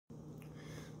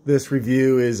This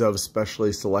review is of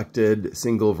specially selected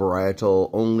single varietal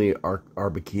only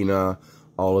Arbequina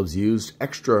olives used,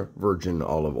 extra virgin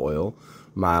olive oil,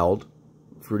 mild,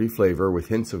 fruity flavor with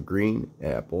hints of green,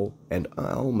 apple, and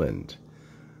almond.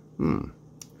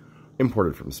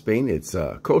 Imported from Spain. It's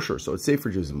kosher, so it's safe for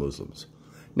Jews and Muslims.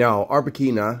 Now,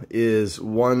 Arbequina is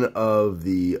one of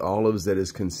the olives that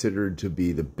is considered to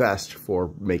be the best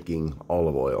for making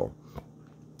olive oil.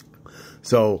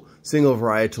 So, single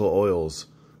varietal oils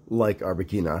like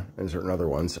Arbequina and certain other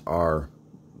ones are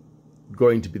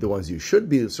going to be the ones you should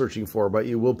be searching for, but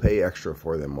you will pay extra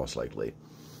for them most likely.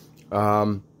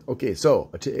 Okay, so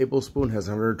a tablespoon has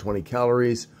 120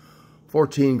 calories,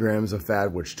 14 grams of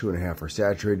fat, which 2.5 are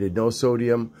saturated, no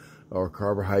sodium or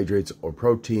carbohydrates or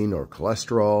protein or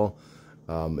cholesterol.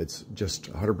 It's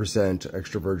just 100%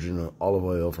 extra virgin olive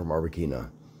oil from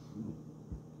Arbequina.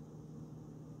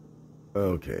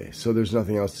 Okay, so there's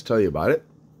nothing else to tell you about it.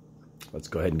 Let's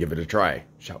go ahead and give it a try,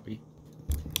 shall we?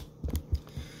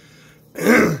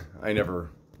 I never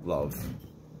love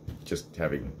just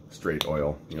having straight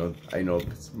oil. You know, I know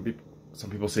some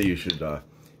people say you should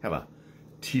have a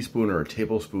teaspoon or a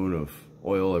tablespoon of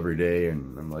oil every day,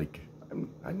 and I'm like,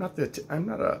 I'm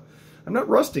not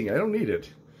rusting. I don't need it.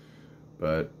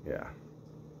 But yeah.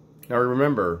 Now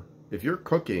remember, if you're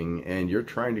cooking and you're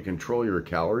trying to control your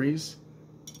calories,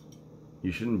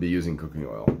 you shouldn't be using cooking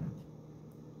oil.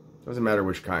 Doesn't matter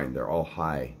which kind, they're all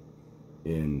high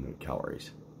in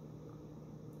calories.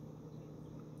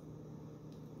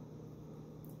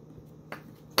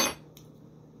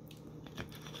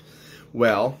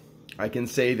 Well, I can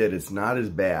say that it's not as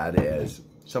bad as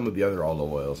some of the other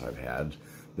olive oils I've had,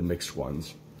 the mixed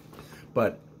ones.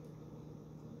 But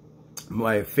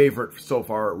my favorite so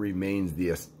far remains the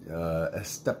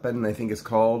Estepan, I think it's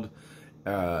called,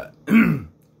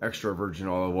 extra virgin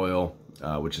olive oil,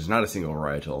 which is not a single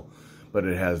varietal, but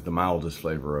it has the mildest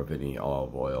flavor of any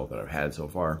olive oil that I've had so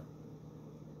far.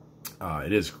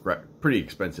 It is pretty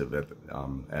expensive at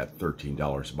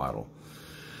 $13 a bottle.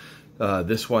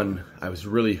 This one, I was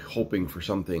really hoping for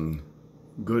something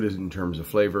good in terms of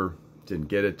flavor. Didn't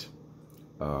get it.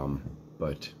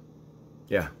 But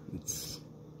yeah, it's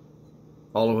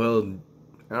olive oil.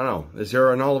 I don't know. Is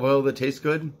there an olive oil that tastes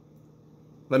good?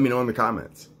 Let me know in the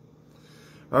comments.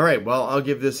 All right, well, I'll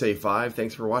give this a 5.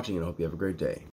 Thanks for watching, and I hope you have a great day.